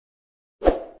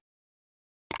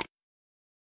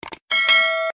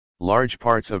Large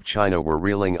parts of China were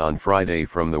reeling on Friday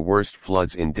from the worst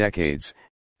floods in decades,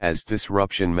 as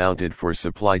disruption mounted for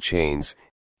supply chains,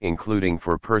 including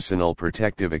for personal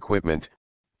protective equipment,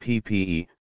 PPE,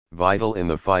 vital in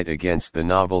the fight against the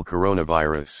novel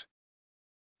coronavirus.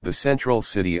 The central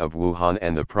city of Wuhan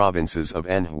and the provinces of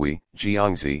Anhui,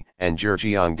 Jiangxi, and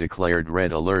Zhejiang declared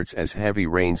red alerts as heavy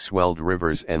rain swelled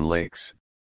rivers and lakes.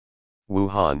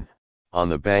 Wuhan, on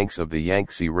the banks of the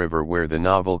Yangtze River where the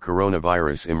novel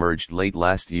coronavirus emerged late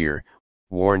last year,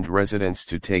 warned residents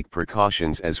to take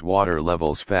precautions as water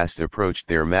levels fast approached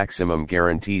their maximum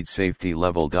guaranteed safety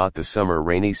level. The summer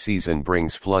rainy season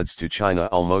brings floods to China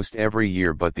almost every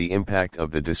year, but the impact of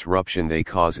the disruption they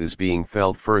cause is being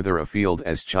felt further afield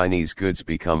as Chinese goods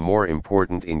become more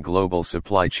important in global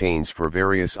supply chains for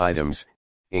various items,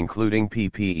 including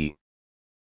PPE.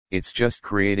 It's just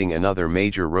creating another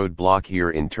major roadblock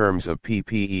here in terms of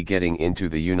PPE getting into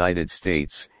the United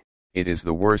States. It is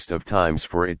the worst of times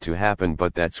for it to happen,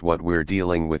 but that's what we're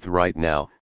dealing with right now,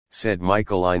 said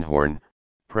Michael Einhorn,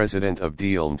 president of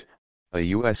Dealmed, a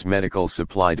U.S. medical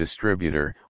supply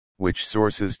distributor, which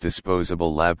sources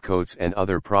disposable lab coats and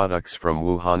other products from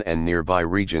Wuhan and nearby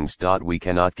regions. We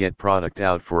cannot get product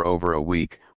out for over a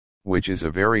week, which is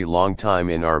a very long time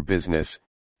in our business,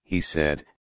 he said,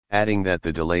 adding that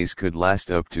the delays could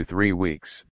last up to 3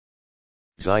 weeks.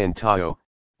 Xiantao,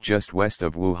 just west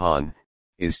of Wuhan,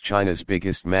 is China's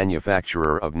biggest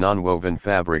manufacturer of non-woven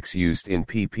fabrics used in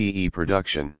PPE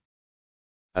production.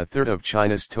 A third of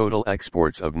China's total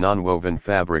exports of non-woven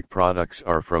fabric products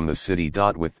are from the city.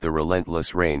 With the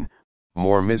relentless rain,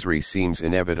 more misery seems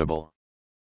inevitable.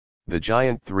 The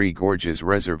giant Three Gorges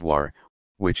Reservoir,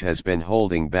 which has been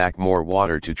holding back more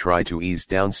water to try to ease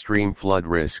downstream flood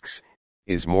risks,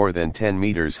 is more than 10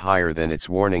 meters higher than its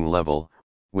warning level,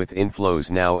 with inflows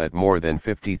now at more than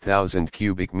 50,000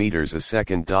 cubic meters a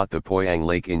second. The Poyang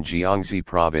Lake in Jiangxi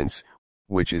province,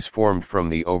 which is formed from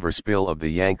the overspill of the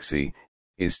Yangtze,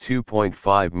 is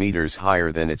 2.5 meters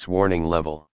higher than its warning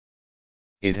level.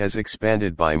 It has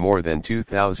expanded by more than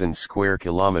 2,000 square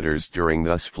kilometers during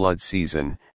this flood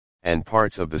season, and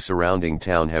parts of the surrounding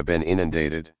town have been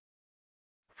inundated.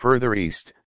 Further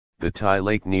east, the Tai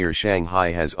Lake near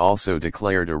Shanghai has also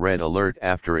declared a red alert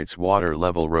after its water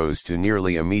level rose to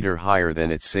nearly a meter higher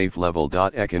than its safe level.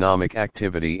 Economic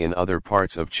activity in other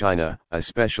parts of China,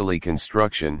 especially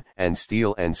construction and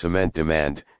steel and cement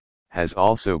demand, has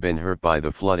also been hurt by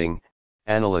the flooding,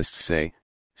 analysts say,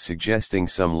 suggesting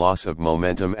some loss of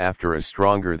momentum after a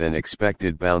stronger than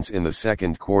expected bounce in the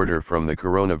second quarter from the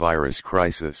coronavirus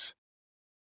crisis.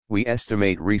 We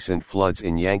estimate recent floods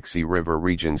in Yangtze River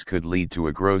regions could lead to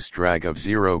a gross drag of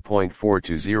 0.4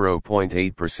 to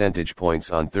 0.8 percentage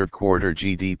points on third quarter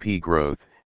GDP growth,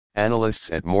 analysts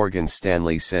at Morgan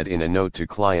Stanley said in a note to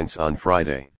clients on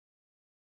Friday.